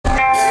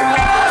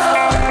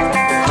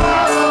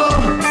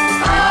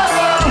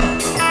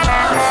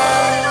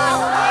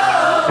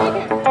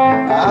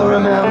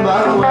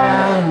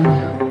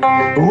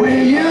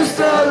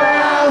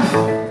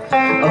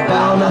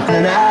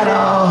nothing at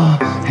all.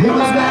 It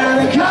was better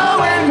than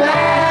going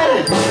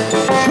mad,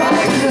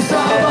 trying to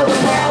solve all the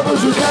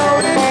problems we're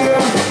going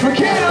through.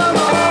 Forget them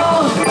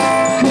all,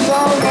 'cause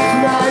all those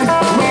nights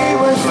we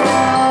were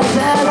sad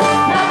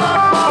and never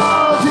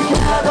fall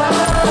together.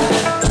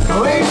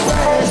 We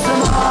faced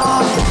them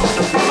all.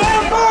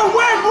 Remember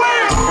when we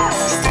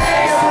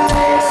stay up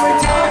late and we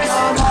talk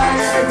all night,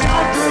 and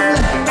not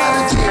late by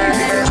the TV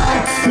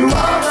light. Through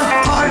all the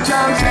hard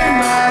times in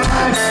my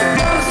life,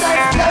 those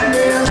nights kept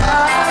me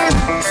alive.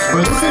 We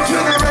listened to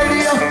the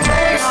radio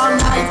day all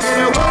night,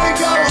 didn't want to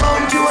go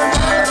home to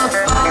another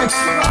fight.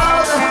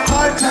 All the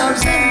hard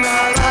times in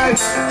my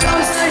life,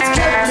 those nights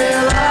kept me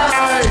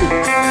alive.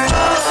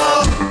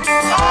 Oh,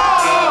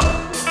 oh.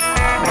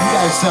 You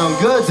guys sound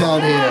good down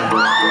here.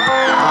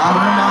 I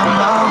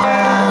remember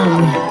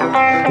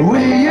when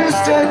we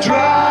used to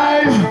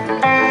drive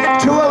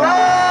to a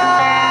live.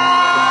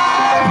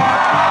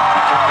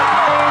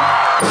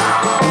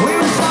 We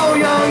were so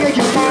young and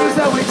confused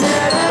that we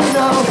didn't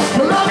know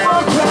the love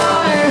or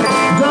crime.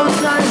 Those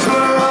nights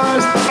were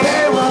ours,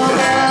 they will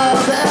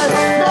live and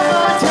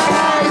never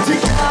die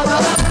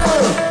together.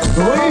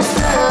 We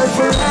stand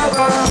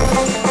forever.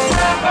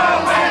 Remember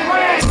when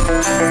we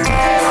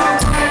stayed on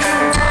night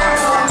and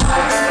talked all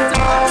night and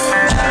talked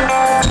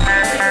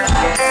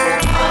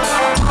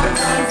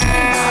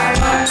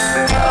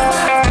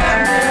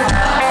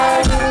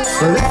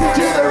listen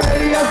to the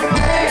radio,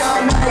 play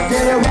all night,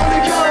 didn't want to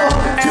go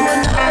home to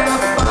another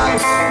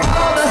fight.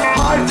 All the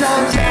hard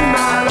times in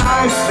my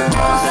life,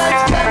 those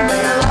nights kept me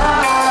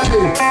alive.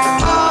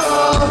 Oh,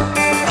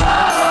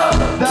 oh,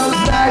 those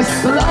nights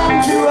belong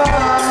to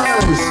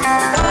us.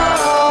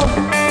 Oh,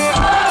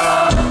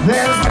 oh,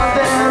 there's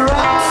nothing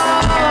wrong.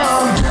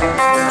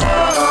 Oh,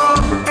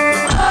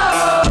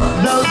 oh,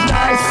 those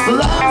nights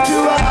belong to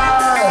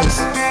us.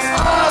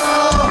 Oh,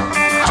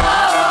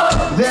 oh,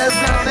 there's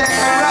nothing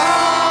wrong.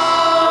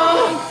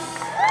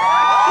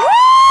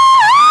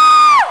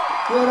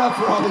 Give it up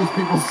for all these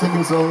people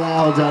singing so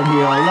loud down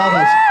here. I love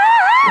it.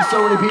 There's so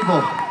many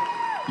people.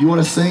 You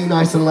want to sing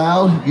nice and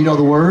loud? You know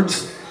the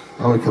words?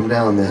 I'm going to come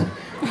down then.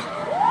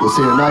 We'll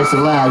sing it nice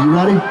and loud. You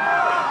ready?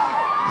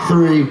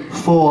 3,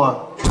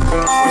 4. We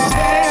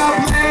stay up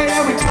late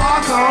and we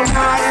talk all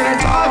night, and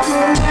it's all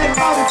too late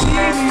for the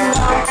TV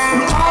light.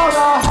 With all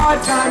the hard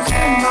times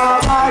in my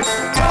life,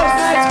 those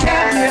nights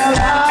kept me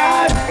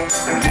alive.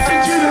 Listen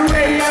to the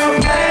radio,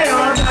 play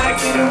all night,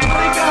 didn't want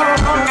to go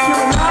home to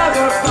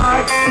another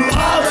fight. With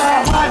all the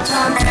hard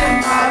times in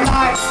my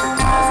life,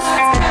 those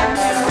nights kept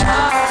me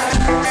alive.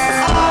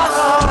 Oh,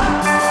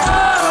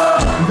 oh,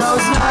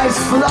 those nights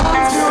belong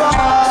to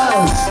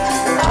us.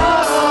 Oh,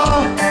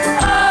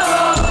 oh,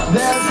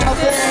 there's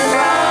nothing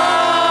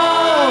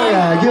wrong.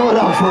 Yeah, give it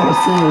up for our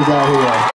singers out here.